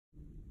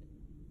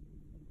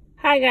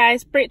Hi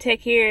guys, Brit Tech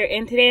here,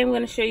 and today I'm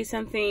going to show you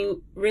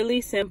something really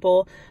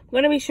simple. I'm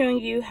going to be showing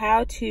you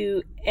how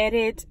to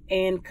edit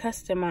and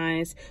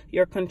customize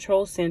your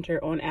control center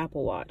on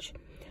Apple Watch.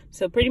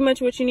 So pretty much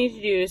what you need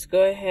to do is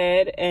go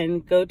ahead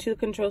and go to the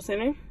control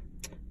center,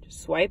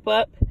 just swipe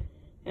up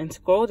and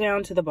scroll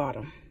down to the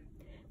bottom.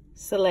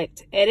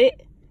 Select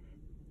edit,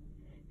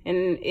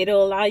 and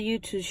it'll allow you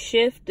to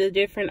shift the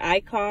different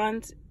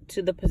icons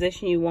to the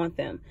position you want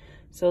them.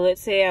 So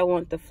let's say I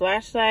want the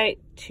flashlight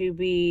to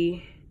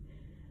be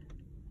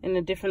in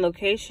a different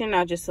location.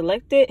 I'll just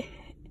select it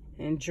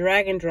and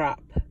drag and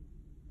drop.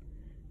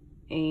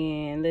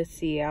 And let's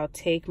see, I'll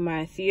take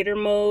my theater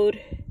mode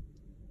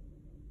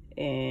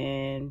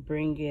and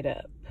bring it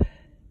up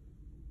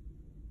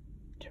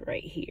to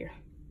right here.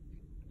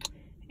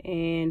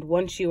 And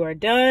once you are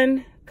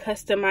done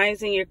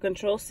customizing your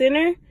control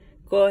center,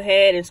 go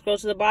ahead and scroll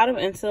to the bottom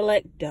and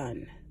select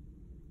done.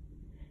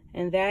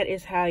 And that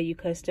is how you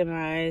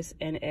customize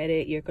and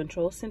edit your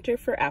control center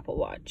for Apple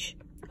Watch.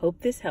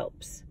 Hope this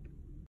helps.